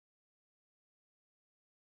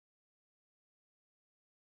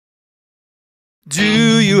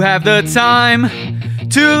Do you have the time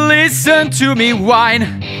to listen to me whine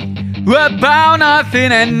about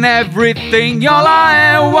nothing and everything all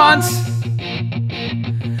I want?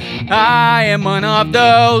 I am one of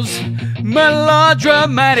those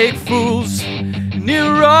melodramatic fools,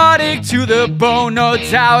 neurotic to the bone, no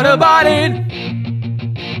doubt about it.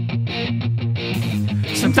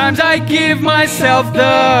 Sometimes I give myself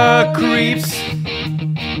the creeps.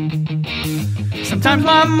 Sometimes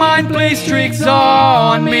my mind plays tricks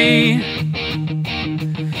on me.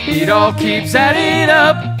 It all keeps adding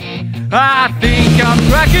up. I think I'm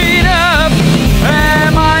cracking up.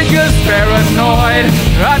 Am I just paranoid?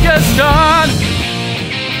 I'm just done.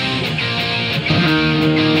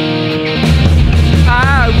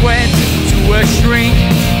 I went to a shrink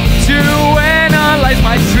to analyze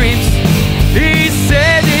my dreams. He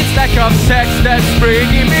said it's lack of sex that's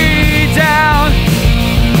bringing me down.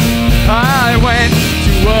 I went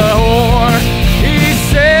to a whore. He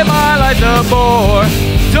said my life's a bore.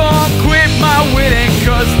 Don't quit my wedding,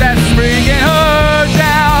 cause that's bringing her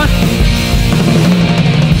down.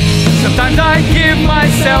 Sometimes I give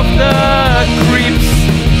myself the creeps.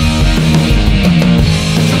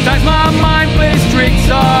 Sometimes my mind plays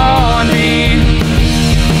tricks on me.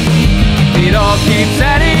 It all keeps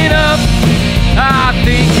adding up. I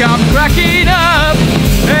think I'm cracking up.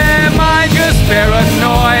 Am I just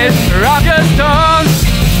paranoid, or I'm just done?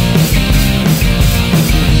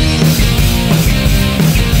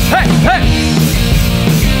 Hey, hey!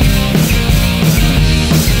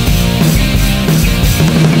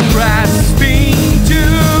 Grasping to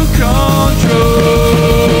control,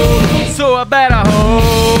 so I better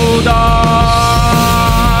hold on.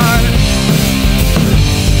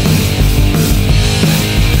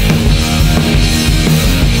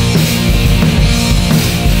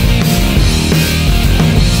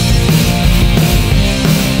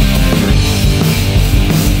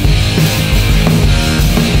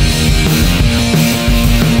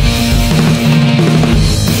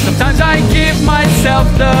 Sometimes I give myself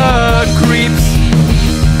the creeps.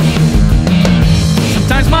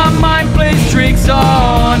 Sometimes my mind plays tricks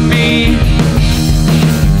on me.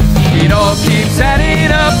 It all keeps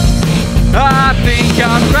adding up. I think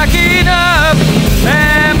I'm cracking